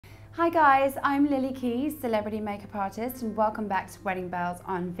Hi guys, I'm Lilly Keys, celebrity makeup artist, and welcome back to Wedding Bells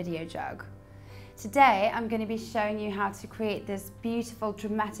on Video Jug. Today I'm going to be showing you how to create this beautiful,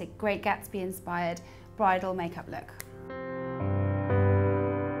 dramatic, Great Gatsby inspired bridal makeup look.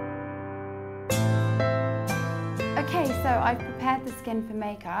 Okay, so I've prepared the skin for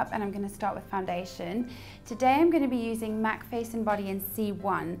makeup and I'm going to start with foundation. Today I'm going to be using MAC Face and Body in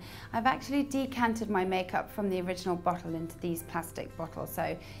C1. I've actually decanted my makeup from the original bottle into these plastic bottles,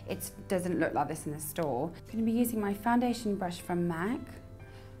 so it doesn't look like this in the store. I'm going to be using my foundation brush from MAC.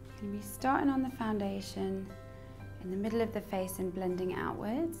 I'm going to be starting on the foundation in the middle of the face and blending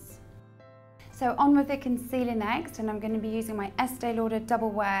outwards. So on with the concealer next, and I'm going to be using my Estée Lauder Double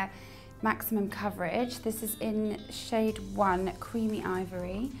Wear Maximum Coverage. This is in shade 1, Creamy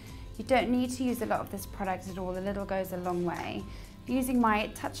Ivory. You don't need to use a lot of this product at all, a little goes a long way. Using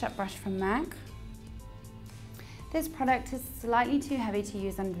my touch-up brush from MAC. This product is slightly too heavy to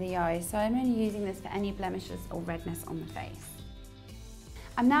use under the eyes, so I'm only using this for any blemishes or redness on the face.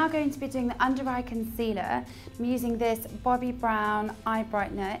 I'm now going to be doing the under eye concealer. I'm using this Bobbi Brown Eye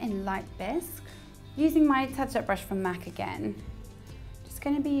Brightener in Light Bisque. Using my touch-up brush from MAC again.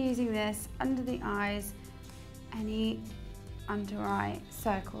 Going to be using this under the eyes, any under eye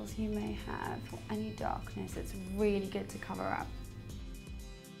circles you may have or any darkness. It's really good to cover up.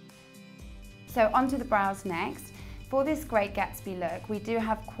 So onto the brows next. For this Great Gatsby look, we do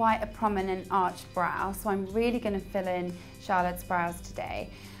have quite a prominent arched brow, so I'm really going to fill in Charlotte's brows today.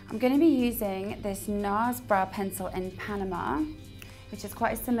 I'm going to be using this NARS brow pencil in Panama, which is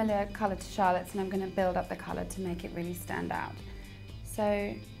quite a similar colour to Charlotte's, and I'm going to build up the colour to make it really stand out.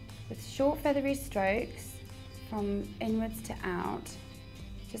 So with short feathery strokes from inwards to out,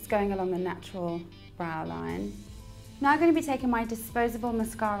 just going along the natural brow line. Now I'm going to be taking my disposable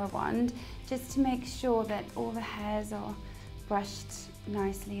mascara wand just to make sure that all the hairs are brushed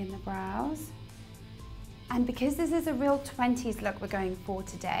nicely in the brows. And because this is a real 20s look we're going for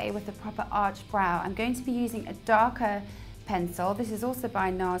today with a proper arched brow, I'm going to be using a darker pencil. This is also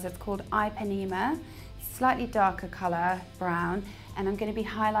by NARS, it's called Ipanema. Slightly darker colour, brown, and I'm going to be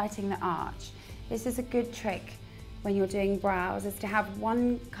highlighting the arch. This is a good trick when you're doing brows, is to have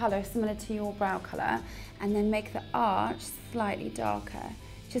one colour similar to your brow colour and then make the arch slightly darker.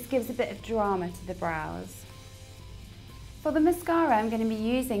 Just gives a bit of drama to the brows. For the mascara, I'm going to be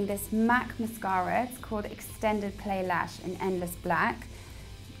using this MAC mascara. It's called Extended Play Lash in Endless Black.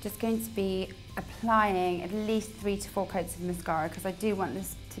 I'm just going to be applying at least 3 to 4 coats of mascara because I do want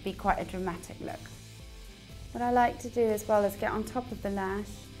this to be quite a dramatic look. What I like to do as well is get on top of the lash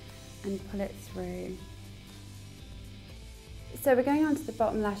and pull it through. So we're going on to the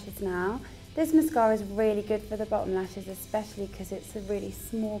bottom lashes now. This mascara is really good for the bottom lashes, especially because it's a really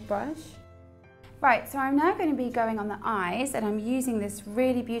small brush. Right, so I'm now going to be going on the eyes, and I'm using this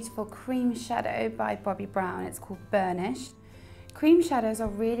really beautiful cream shadow by Bobbi Brown. It's called Furnish. Cream shadows are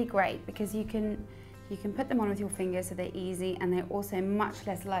really great because you can put them on with your fingers, so they're easy and they're also much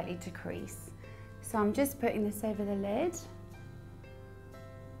less likely to crease. So I'm just putting this over the lid,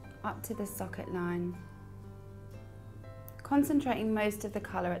 up to the socket line, concentrating most of the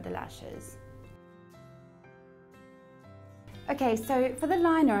colour at the lashes. Okay, so for the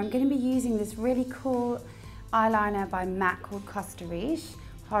liner, I'm going to be using this really cool eyeliner by MAC called Costa Riche.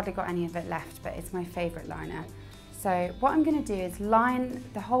 Hardly got any of it left, but it's my favourite liner. So what I'm going to do is line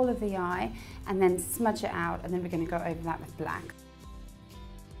the whole of the eye and then smudge it out, and then we're going to go over that with black.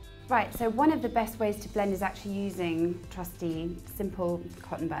 Right, so one of the best ways to blend is actually using trusty, simple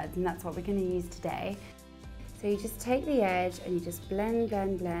cotton buds, and that's what we're going to use today. So you just take the edge and you just blend,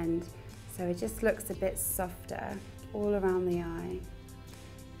 blend, blend, so it just looks a bit softer all around the eye.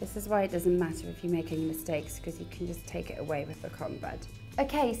 This is why it doesn't matter if you make any mistakes, because you can just take it away with the cotton bud.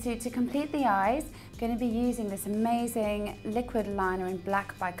 Okay, so to complete the eyes, I'm going to be using this amazing liquid liner in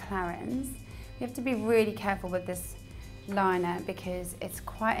black by Clarins. You have to be really careful with this liner because it's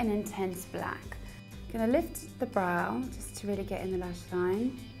quite an intense black. I'm going to lift the brow just to really get in the lash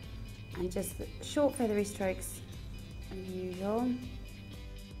line, and just short feathery strokes as usual.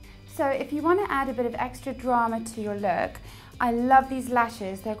 So if you want to add a bit of extra drama to your look, I love these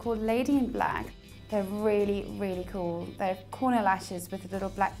lashes. They're called Lady in Black. They're really, really cool. They're corner lashes with little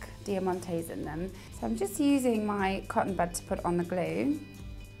black diamantes in them. So I'm just using my cotton bud to put on the glue.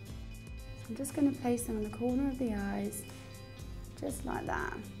 I'm just going to place them on the corner of the eyes, just like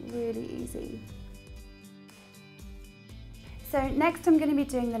that, really easy. So next I'm going to be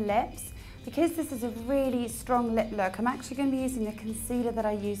doing the lips. Because this is a really strong lip look, I'm actually going to be using the concealer that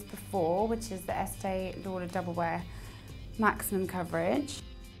I used before, which is the Estée Lauder Double Wear Maximum Coverage.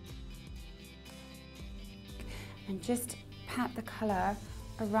 And just pat the colour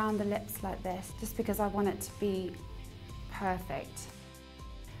around the lips like this, just because I want it to be perfect.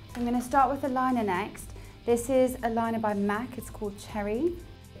 I'm going to start with the liner next. This is a liner by MAC, it's called Cherry.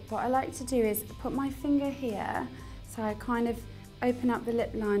 What I like to do is put my finger here, so I kind of open up the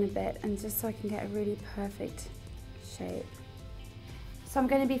lip line a bit, and just so I can get a really perfect shape. So I'm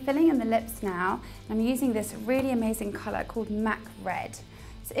going to be filling in the lips now. I'm using this really amazing colour called MAC Red.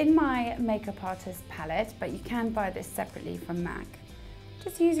 It's in my makeup artist palette, but you can buy this separately from MAC.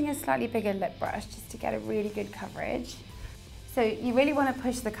 Just using a slightly bigger lip brush just to get a really good coverage. So you really want to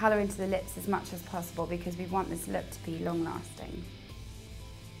push the colour into the lips as much as possible because we want this look to be long lasting.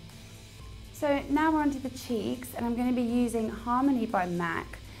 So now we're onto the cheeks, and I'm going to be using Harmony by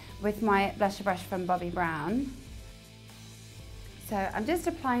MAC with my blusher brush from Bobbi Brown. So I'm just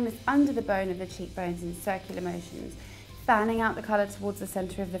applying this under the bone of the cheekbones in circular motions, fanning out the colour towards the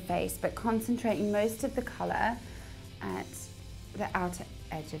centre of the face, but concentrating most of the colour at the outer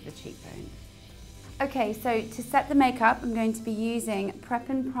edge of the cheekbone. Okay, so to set the makeup, I'm going to be using Prep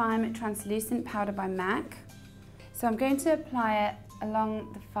and Prime Translucent Powder by MAC. So I'm going to apply it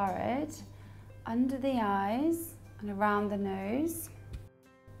along the forehead, under the eyes, and around the nose.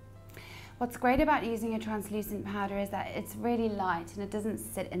 What's great about using a translucent powder is that it's really light and it doesn't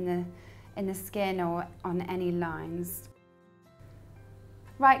sit in the skin or on any lines.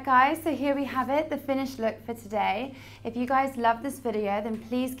 Right guys, so here we have it, the finished look for today. If you guys love this video, then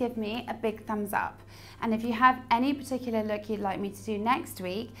please give me a big thumbs up. And if you have any particular look you'd like me to do next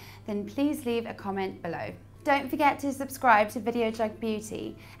week, then please leave a comment below. Don't forget to subscribe to Video Jug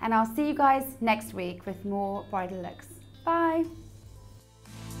Beauty, and I'll see you guys next week with more bridal looks. Bye!